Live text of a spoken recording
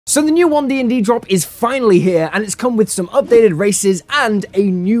So the new One D&D drop is finally here, and it's come with some updated races and a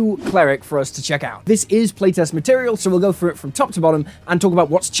new cleric for us to check out. This is playtest material, so we'll go through it from top to bottom and talk about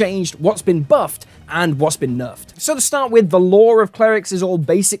what's changed, what's been buffed, and what's been nerfed. So to start with, the lore of clerics is all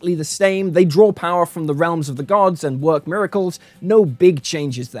basically the same. They draw power from the realms of the gods and work miracles. No big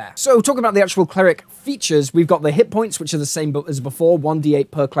changes there. So talking about the actual cleric features, we've got the hit points, which are the same as before,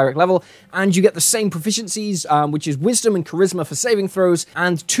 1d8 per cleric level, and you get the same proficiencies, which is wisdom and charisma for saving throws,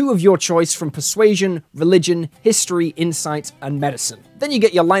 and 2 of your choice from persuasion, religion, history, insight, and medicine. Then you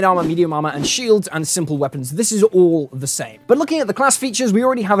get your light armor, medium armor, and shields, and simple weapons. This is all the same. But looking at the class features, we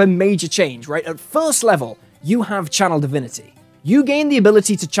already have a major change, right? At first level, you have Channel Divinity. You gain the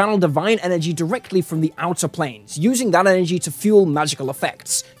ability to channel divine energy directly from the outer planes, using that energy to fuel magical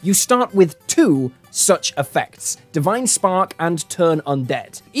effects. You start with 2 such effects, Divine Spark and Turn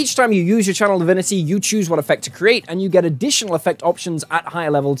Undead. Each time you use your Channel Divinity, you choose what effect to create, and you get additional effect options at higher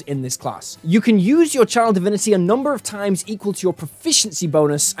levels in this class. You can use your Channel Divinity a number of times equal to your proficiency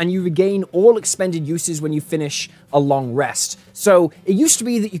bonus, and you regain all expended uses when you finish a long rest. So it used to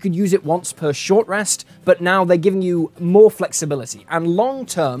be that you could use it once per short rest, but now they're giving you more flexibility. And long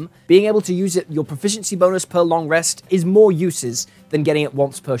term, being able to use it, your proficiency bonus per long rest, is more uses than getting it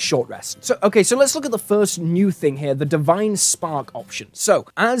once per short rest. So, okay, so let's look at the first new thing here, the Divine Spark option. So,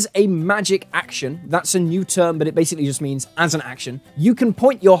 as a magic action, that's a new term, but it basically just means as an action, you can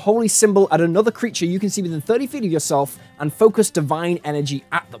point your holy symbol at another creature you can see within 30 feet of yourself and focus divine energy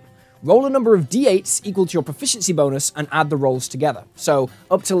at them. Roll a number of d8s equal to your proficiency bonus and add the rolls together. So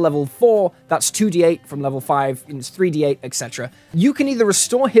up to level 4, that's 2d8, from level 5, it's 3d8, etc. You can either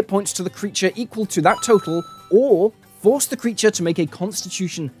restore hit points to the creature equal to that total, or force the creature to make a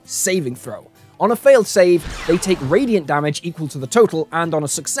Constitution saving throw. On a failed save, they take radiant damage equal to the total, and on a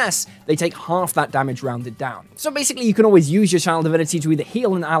success, they take half that damage rounded down. So basically, you can always use your Channel Divinity to either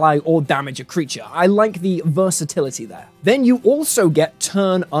heal an ally or damage a creature. I like the versatility there. Then you also get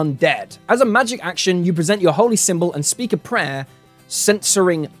Turn Undead. As a magic action, you present your holy symbol and speak a prayer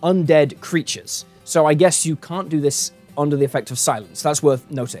censoring undead creatures. So I guess you can't do this under the effect of silence. That's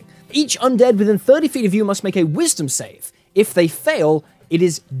worth noting. Each undead within 30 feet of you must make a wisdom save. If they fail, it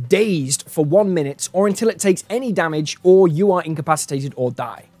is dazed for 1 minute or until it takes any damage or you are incapacitated or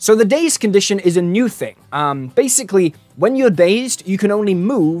die. So the dazed condition is a new thing. Basically, when you're dazed, you can only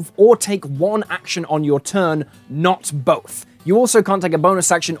move or take 1 action on your turn, not both. You also can't take a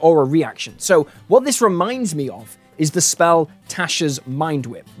bonus action or a reaction. So what this reminds me of is the spell Tasha's Mind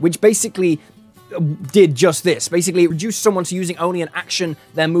Whip, which basically did just this. Basically, it reduced someone to using only an action,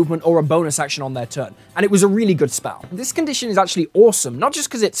 their movement, or a bonus action on their turn. And it was a really good spell. This condition is actually awesome, not just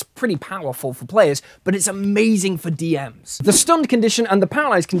because it's pretty powerful for players, but it's amazing for DMs. The stunned condition and the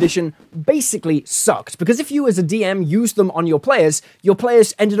paralyzed condition basically sucked, because if you as a DM used them on your players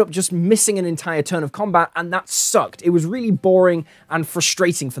ended up just missing an entire turn of combat, and that sucked. It was really boring and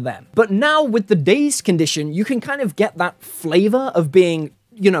frustrating for them. But now with the dazed condition, you can kind of get that flavor of being,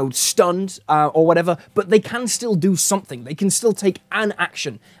 you know, stunned or whatever, but they can still do something. They can still take an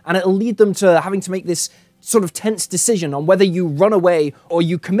action, and it'll lead them to having to make this sort of tense decision on whether you run away or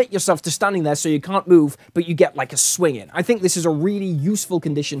you commit yourself to standing there so you can't move, but you get like a swing in. I think this is a really useful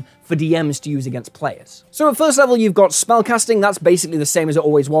condition for DMs to use against players. So at first level, you've got spellcasting. That's basically the same as it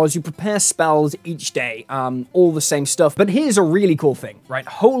always was. You prepare spells each day, all the same stuff. But here's a really cool thing, right?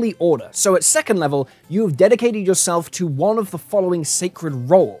 Holy Order. So at second level, you have dedicated yourself to one of the following sacred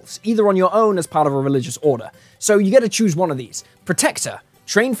roles, either on your own as part of a religious order. So you get to choose one of these. Protector.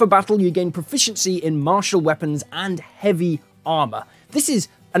 Trained for battle, you gain proficiency in martial weapons and heavy armor. This is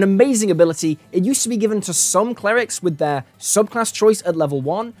an amazing ability. It used to be given to some clerics with their subclass choice at level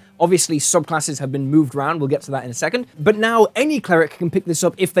 1. Obviously, subclasses have been moved around, we'll get to that in a second. But now any cleric can pick this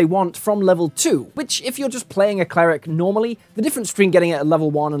up if they want from level 2, which if you're just playing a cleric normally, the difference between getting it at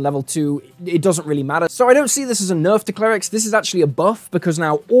level 1 and level 2, it doesn't really matter. So I don't see this as a nerf to clerics. This is actually a buff because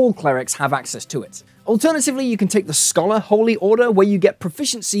now all clerics have access to it. Alternatively, you can take the Scholar Holy Order, where you get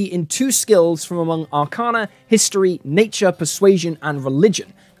proficiency in 2 skills from among Arcana, History, Nature, Persuasion, and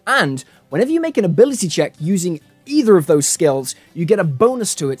Religion. And whenever you make an ability check using either of those skills, you get a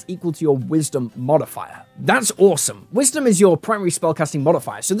bonus to it equal to your Wisdom modifier. That's awesome. Wisdom is your primary spellcasting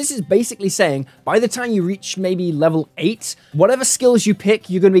modifier, so this is basically saying by the time you reach maybe level 8, whatever skills you pick,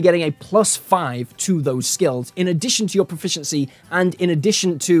 you're going to be getting a +5 to those skills, in addition to your proficiency and in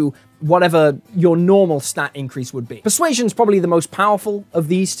addition to whatever your normal stat increase would be. Persuasion's probably the most powerful of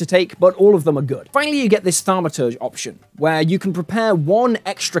these to take, but all of them are good. Finally, you get this Thaumaturge option, where you can prepare 1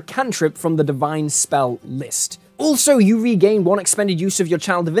 extra cantrip from the Divine Spell list. Also, you regain 1 expended use of your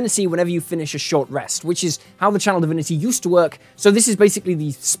Channel Divinity whenever you finish a short rest, which is how the Channel Divinity used to work. So this is basically the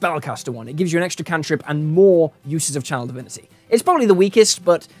Spellcaster one. It gives you an extra cantrip and more uses of Channel Divinity. It's probably the weakest,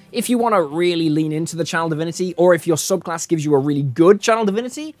 but if you want to really lean into the Channel Divinity, or if your subclass gives you a really good Channel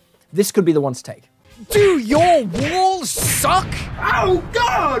Divinity, this could be the one to take. Do your walls suck? Oh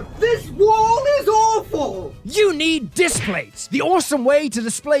god! This wall is awful! You need Displate, the awesome way to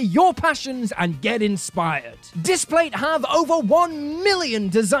display your passions and get inspired. Displate have over 1 million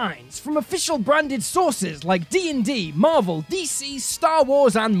designs from official branded sources like D&D, Marvel, DC, Star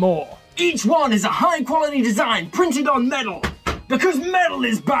Wars, and more. Each one is a high-quality design printed on metal, because metal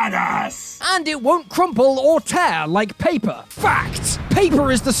is badass! And it won't crumple or tear like paper. Fact!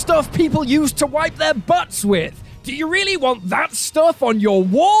 Paper is the stuff people use to wipe their butts with. Do you really want that stuff on your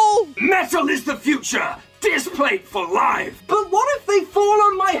wall? Metal is the future! Displate for life! But what if they fall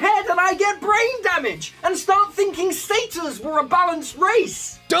on my head and I get brain damage and start thinking satyrs were a balanced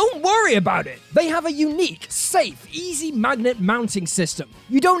race? Don't worry about it. They have a unique, safe, easy magnet mounting system.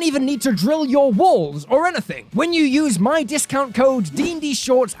 You don't even need to drill your walls or anything. When you use my discount code D&D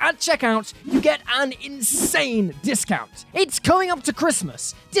Shorts at checkout, you get an insane discount. It's coming up to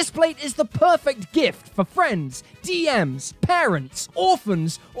Christmas. Displate is the perfect gift for friends, DMs, parents,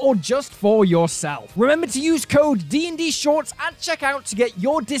 orphans, or just for yourself. Remember to use code D&D Shorts at checkout to get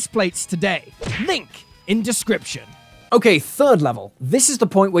your Displates today. Link in description. Okay, 3rd level. This is the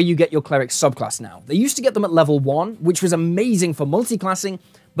point where you get your Cleric subclass now. They used to get them at level 1, which was amazing for multiclassing,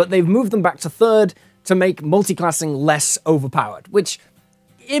 but they've moved them back to 3rd to make multiclassing less overpowered, which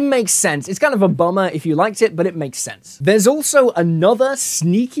it makes sense. It's kind of a bummer if you liked it, but it makes sense. There's also another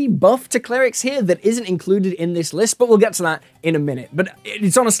sneaky buff to clerics here that isn't included in this list, but we'll get to that in a minute. But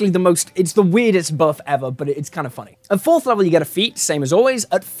it's honestly it's the weirdest buff ever, but it's kind of funny. At 4th level, you get a feat, same as always.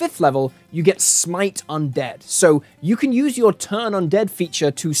 At 5th level, you get Smite Undead. So you can use your Turn Undead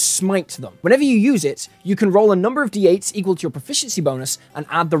feature to smite them. Whenever you use it, you can roll a number of d8s equal to your proficiency bonus and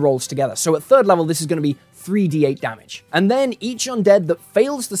add the rolls together. So at 3rd level, this is going to be 3d8 damage. And then each undead that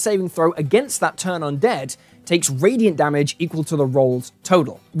fails the saving throw against that turn undead takes radiant damage equal to the roll's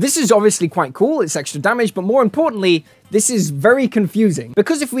total. This is obviously quite cool, it's extra damage, but more importantly, this is very confusing.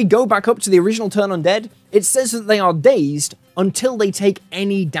 Because if we go back up to the original turn undead, it says that they are dazed until they take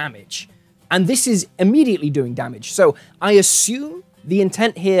any damage. And this is immediately doing damage. So I assume the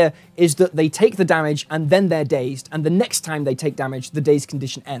intent here is that they take the damage and then they're dazed, and the next time they take damage, the dazed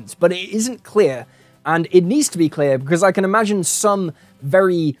condition ends. But it isn't clear. And it needs to be clear because I can imagine some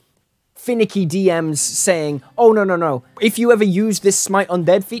very finicky DMs saying, oh, no. If you ever use this Smite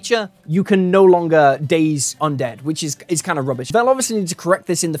Undead feature, you can no longer daze undead, which is kind of rubbish. They'll obviously need to correct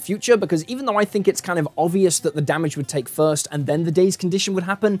this in the future because even though I think it's kind of obvious that the damage would take first and then the daze condition would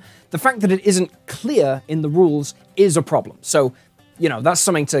happen, the fact that it isn't clear in the rules is a problem. So, you know, that's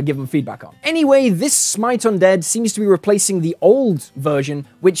something to give them feedback on. Anyway, this Smite Undead seems to be replacing the old version,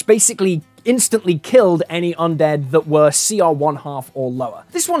 which basically instantly killed any undead that were CR 1/2 or lower.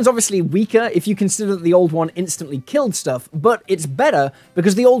 This one's obviously weaker if you consider that the old one instantly killed stuff, but it's better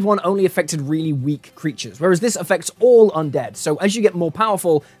because the old one only affected really weak creatures, whereas this affects all undead. So as you get more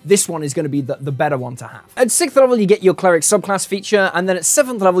powerful, this one is going to be the better one to have. At 6th level, you get your Cleric subclass feature, and then at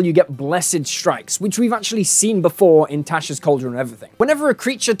 7th level, you get Blessed Strikes, which we've actually seen before in Tasha's Cauldron and everything. Whenever a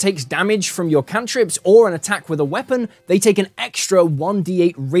creature takes damage from your cantrips or an attack with a weapon, they take an extra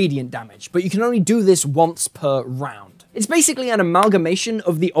 1d8 radiant damage, but you can only do this once per round. It's basically an amalgamation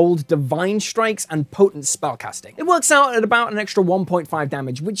of the old Divine Strikes and Potent Spellcasting. It works out at about an extra 1.5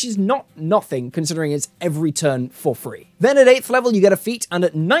 damage, which is not nothing considering it's every turn for free. Then at 8th level, you get a feat, and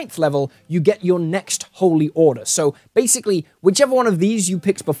at 9th level, you get your next Holy Order. So basically, whichever one of these you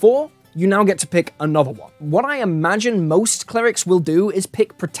picked before, you now get to pick another one. What I imagine most clerics will do is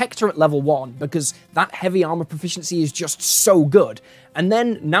pick Protector at level 1, because that heavy armor proficiency is just so good. And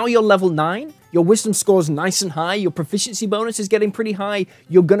then, now you're level 9, your wisdom score's nice and high, your proficiency bonus is getting pretty high,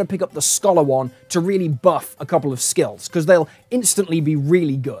 you're gonna pick up the Scholar one to really buff a couple of skills, because they'll instantly be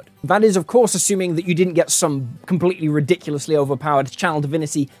really good. That is, of course, assuming that you didn't get some completely ridiculously overpowered Channel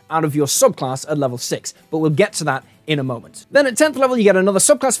Divinity out of your subclass at level 6, but we'll get to that in a moment. Then at 10th level, you get another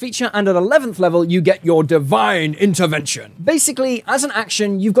subclass feature, and at 11th level, you get your Divine Intervention. Basically, as an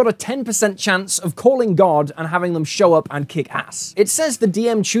action, you've got a 10% chance of calling God and having them show up and kick ass. It says the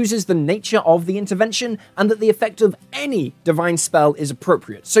DM chooses the nature of the intervention, and that the effect of any divine spell is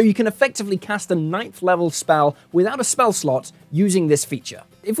appropriate, so you can effectively cast a 9th level spell without a spell slot using this feature.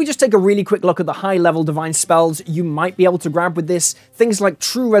 If we just take a really quick look at the high-level divine spells you might be able to grab with this, things like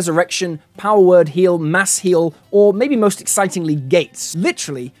True Resurrection, Power Word Heal, Mass Heal, or maybe most excitingly, Gates.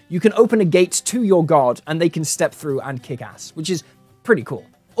 Literally, you can open a gate to your god and they can step through and kick ass, which is pretty cool.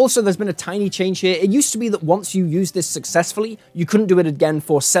 Also, there's been a tiny change here. It used to be that once you used this successfully, you couldn't do it again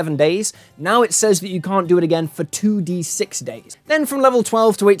for 7 days. Now it says that you can't do it again for 2d6 days. Then from level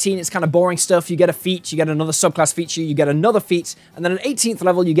 12 to 18, it's kind of boring stuff. You get a feat, you get another subclass feature, you get another feat, and then at 18th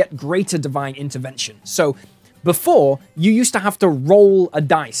level, you get Greater Divine Intervention. So before, you used to have to roll a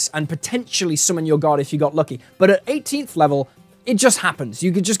dice and potentially summon your god if you got lucky. But at 18th level, it just happens.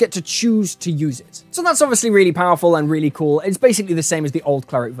 You could just get to choose to use it. So that's obviously really powerful and really cool. It's basically the same as the old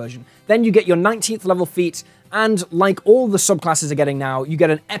Cleric version. Then you get your 19th level feat, and like all the subclasses are getting now, you get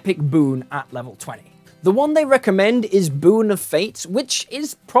an epic boon at level 20. The one they recommend is Boon of Fate, which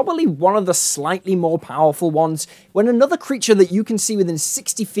is probably one of the slightly more powerful ones. When another creature that you can see within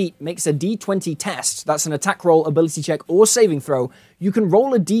 60 feet makes a d20 test, that's an attack roll, ability check, or saving throw, you can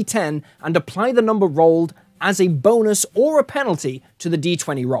roll a d10 and apply the number rolled as a bonus or a penalty to the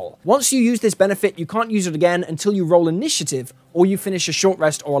d20 roll. Once you use this benefit, you can't use it again until you roll initiative or you finish a short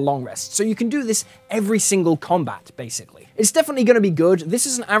rest or a long rest. So you can do this every single combat, basically. It's definitely going to be good. This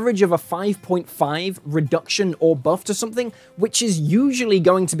is an average of a 5.5 reduction or buff to something, which is usually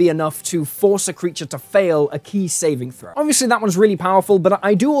going to be enough to force a creature to fail a key saving throw. Obviously, that one's really powerful, but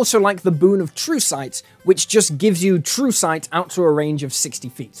I do also like the Boon of True Sight, which just gives you True Sight out to a range of 60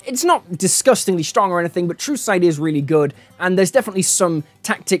 feet. It's not disgustingly strong or anything, but True Sight is really good, and there's definitely some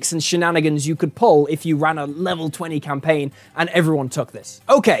tactics and shenanigans you could pull if you ran a level 20 campaign and everyone took this.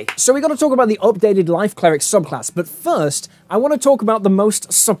 Okay, so we got to talk about the updated Life Cleric subclass, but first, I want to talk about the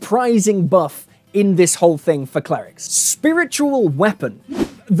most surprising buff in this whole thing for clerics. Spiritual Weapon.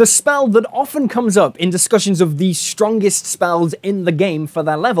 The spell that often comes up in discussions of the strongest spells in the game for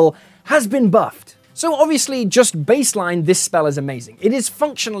their level has been buffed. So obviously, just baseline, this spell is amazing. It is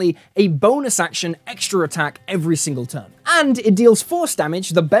functionally a bonus action extra attack every single turn. And it deals force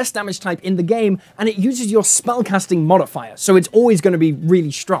damage, the best damage type in the game, and it uses your spellcasting modifier, so it's always going to be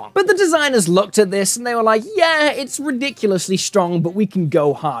really strong. But the designers looked at this and they were like, yeah, it's ridiculously strong, but we can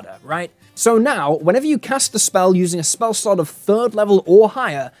go harder, right? So now, whenever you cast the spell using a spell slot of 3rd level or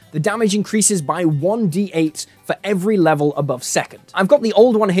higher, the damage increases by 1d8 for every level above 2nd. I've got the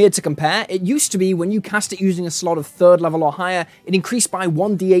old one here to compare. It used to be when you cast it using a slot of 3rd level or higher, it increased by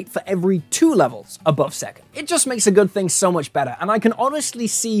 1d8 for every 2 levels above 2nd. It just makes a good thing so much better, and I can honestly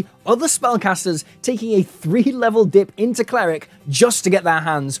see other spellcasters taking a 3-level dip into Cleric just to get their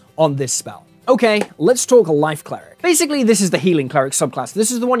hands on this spell. Okay, let's talk Life Cleric. Basically, this is the Healing Cleric subclass.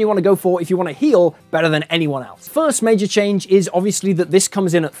 This is the one you want to go for if you want to heal better than anyone else. First major change is obviously that this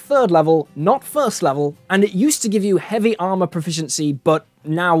comes in at 3rd level, not 1st level, and it used to give you heavy armor proficiency, but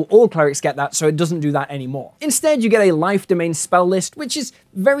now all clerics get that, so it doesn't do that anymore. Instead, you get a life domain spell list, which is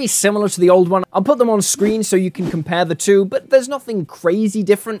very similar to the old one. I'll put them on screen so you can compare the two, but there's nothing crazy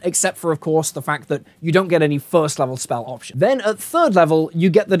different, except for, of course, the fact that you don't get any 1st level spell option. Then at 3rd level,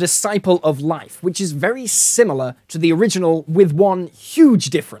 you get the Disciple of Life, which is very similar to the original with one huge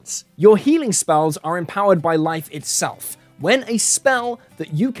difference. Your healing spells are empowered by life itself. When a spell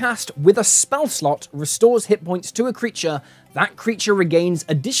that you cast with a spell slot restores hit points to a creature, that creature regains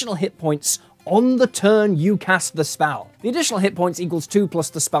additional hit points on the turn you cast the spell. The additional hit points equals 2 plus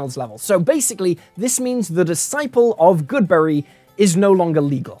the spell's level. So basically, this means the Disciple of Goodberry is no longer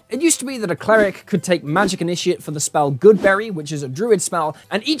legal. It used to be that a cleric could take Magic Initiate for the spell Goodberry, which is a druid spell,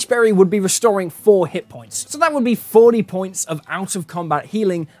 and each berry would be restoring 4 hit points. So that would be 40 points of out-of-combat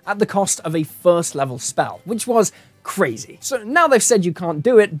healing at the cost of a 1st level spell, which was crazy. So now they've said you can't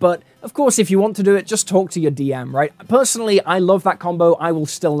do it, but of course if you want to do it, just talk to your DM, right? Personally, I love that combo. I will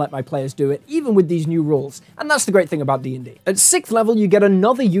still let my players do it, even with these new rules, and that's the great thing about D&D. At 6th level, you get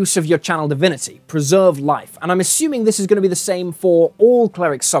another use of your Channel Divinity, Preserve Life, and I'm assuming this is going to be the same for all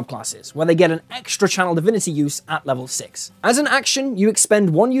cleric subclasses, where they get an extra Channel Divinity use at level 6. As an action, you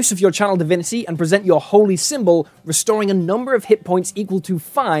expend 1 use of your Channel Divinity and present your Holy Symbol, restoring a number of hit points equal to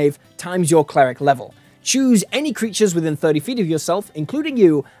 5 times your cleric level. Choose any creatures within 30 feet of yourself, including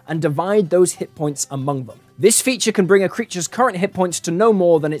you, and divide those hit points among them. This feature can bring a creature's current hit points to no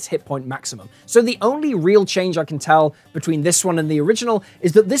more than its hit point maximum. So the only real change I can tell between this one and the original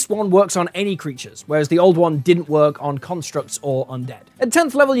is that this one works on any creatures, whereas the old one didn't work on constructs or undead. At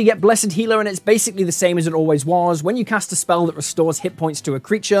 10th level, you get Blessed Healer, and it's basically the same as it always was. When you cast a spell that restores hit points to a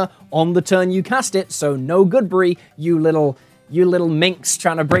creature on the turn you cast it, so no Goodberry, you little minx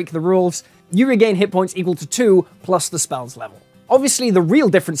trying to break the rules, you regain hit points equal to 2 plus the spell's level. Obviously, the real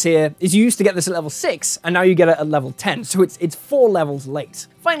difference here is you used to get this at level 6, and now you get it at level 10, so it's 4 levels late.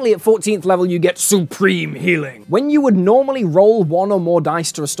 Finally, at 14th level, you get Supreme Healing. When you would normally roll 1 or more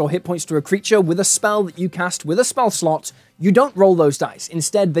dice to restore hit points to a creature with a spell that you cast with a spell slot, you don't roll those dice.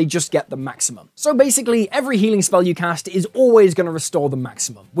 Instead, they just get the maximum. So basically, every healing spell you cast is always going to restore the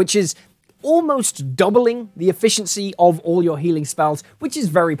maximum, which is almost doubling the efficiency of all your healing spells, which is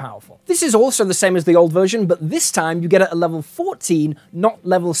very powerful. This is also the same as the old version, but this time you get it at level 14, not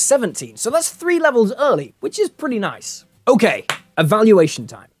level 17. So that's 3 levels early, which is pretty nice. Okay, evaluation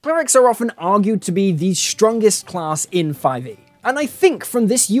time. Clerics are often argued to be the strongest class in 5e. And I think from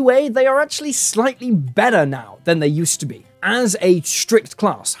this UA, they are actually slightly better now than they used to be as a strict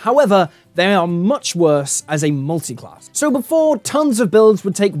class. However, they are much worse as a multi-class. So before, tons of builds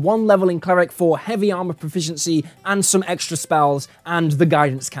would take 1 level in Cleric for heavy armor proficiency and some extra spells and the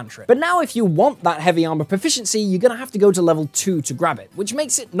guidance cantrip. But now if you want that heavy armor proficiency, you're gonna have to go to level 2 to grab it, which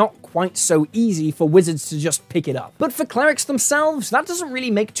makes it not quite so easy for wizards to just pick it up. But for clerics themselves, that doesn't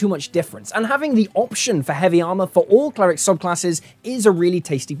really make too much difference, and having the option for heavy armor for all cleric subclasses is a really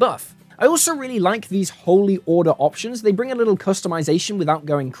tasty buff. I also really like these Holy Order options. They bring a little customization without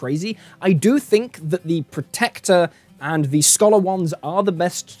going crazy. I do think that the Protector and the Scholar ones are the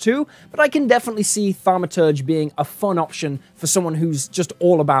best too, but I can definitely see Thaumaturge being a fun option for someone who's just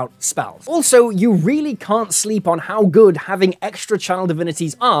all about spells. Also, you really can't sleep on how good having extra channel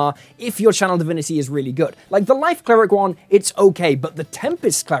divinities are if your channel divinity is really good. Like the Life Cleric one, it's okay, but the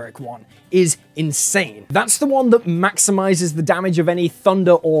Tempest Cleric one is insane. That's the one that maximizes the damage of any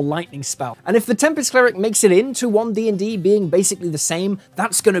thunder or lightning spell. And if the Tempest Cleric makes it into One D&D being basically the same,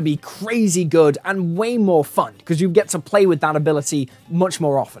 that's gonna be crazy good and way more fun, because you get to play with that ability much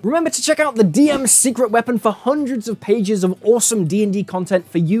more often. Remember to check out the DM's secret weapon for hundreds of pages of awesome D&D content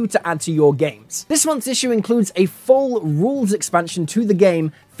for you to add to your games. This month's issue includes a full rules expansion to the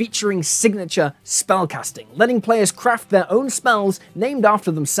game featuring signature spellcasting, letting players craft their own spells named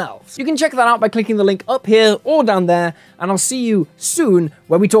after themselves. You can check that out by clicking the link up here or down there, and I'll see you soon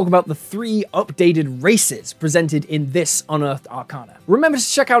where we talk about the 3 updated races presented in this Unearthed Arcana. Remember to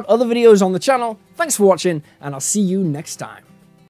check out other videos on the channel. Thanks for watching, and I'll see you next time.